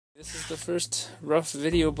This is the first rough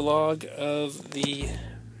video blog of the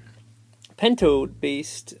Pentode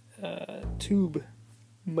based tube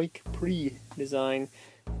Mic Pre design.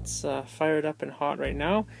 It's fired up and hot right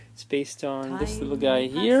now. It's based on this little guy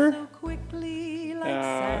here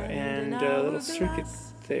and a little circuit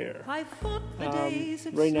there.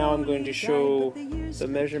 Right now I'm going to show the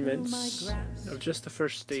measurements of just the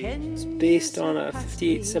first stage. It's based on a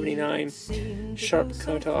 5879 sharp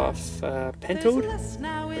cutoff Pentode.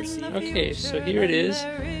 Okay, so here it is,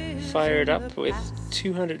 fired up with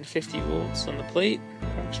 250 volts on the plate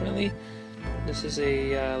approximately. This is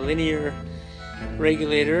a linear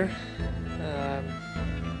regulator,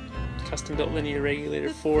 custom built linear regulator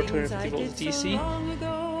for 250 volts DC.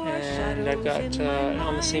 And I've got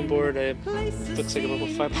on the same board looks like a level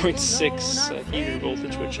 5.6 heater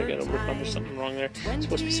voltage, which I gotta work on. There's something wrong there. It's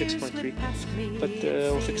supposed to be 6.3, but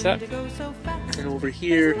we'll fix that. And over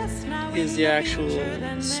here is the actual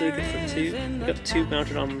circuit for the tube. I've got the tube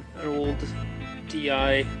mounted on an old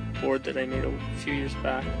DI board that I made a few years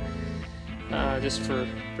back, just for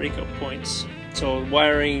breakout points. So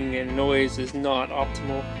wiring and noise is not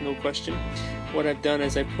optimal, no question. What I've done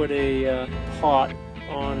is I put a pot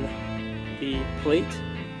on the plate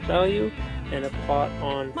value and a pot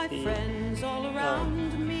on the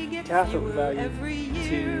cathode value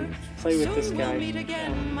to play with this guy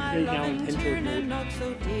right now in Pentode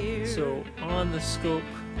mode. So on the scope,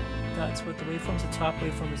 that's what the waveform's. The top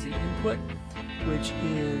waveform is the input, which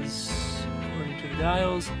is, according to the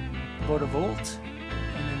dials, about a volt,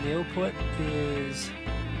 and then the output is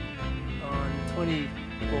on 20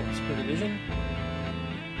 volts per division.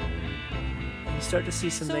 You start to see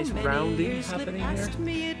some nice rounding happening here.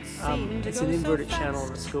 It's an inverted channel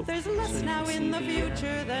on the scope, so you can see the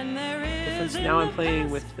difference. Now I'm playing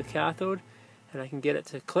with the cathode, and I can get it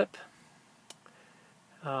to clip.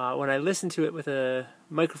 When I listened to it with a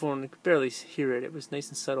microphone, I could barely hear it. It was nice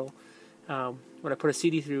and subtle. When I put a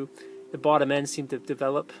CD through, the bottom end seemed to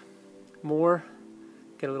develop more,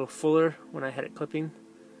 get a little fuller when I had it clipping.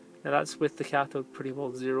 Now that's with the cathode pretty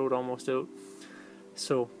well zeroed almost out.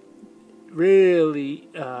 So really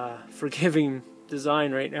forgiving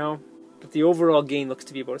design right now, but the overall gain looks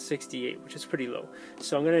to be about 68, which is pretty low.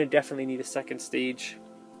 So I'm going to definitely need a second stage.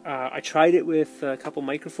 I tried it with a couple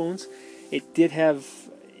microphones. It did have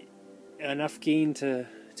enough gain to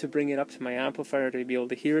bring it up to my amplifier to be able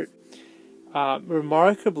to hear it.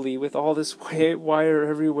 Remarkably, with all this wire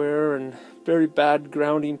everywhere and very bad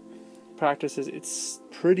grounding practices, it's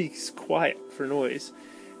pretty quiet for noise.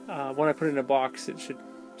 When I put it in a box, it should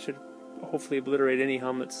hopefully obliterate any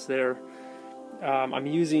hum that's there. I'm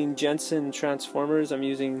using Jensen transformers. I'm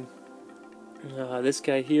using this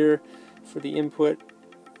guy here for the input,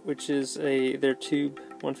 which is their tube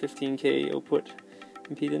 115K output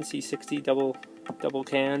impedance, E60 double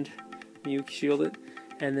canned, mu shielded.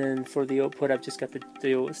 And then for the output, I've just got the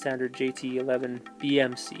standard JT11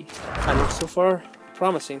 BMC. It looks so far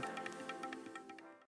promising.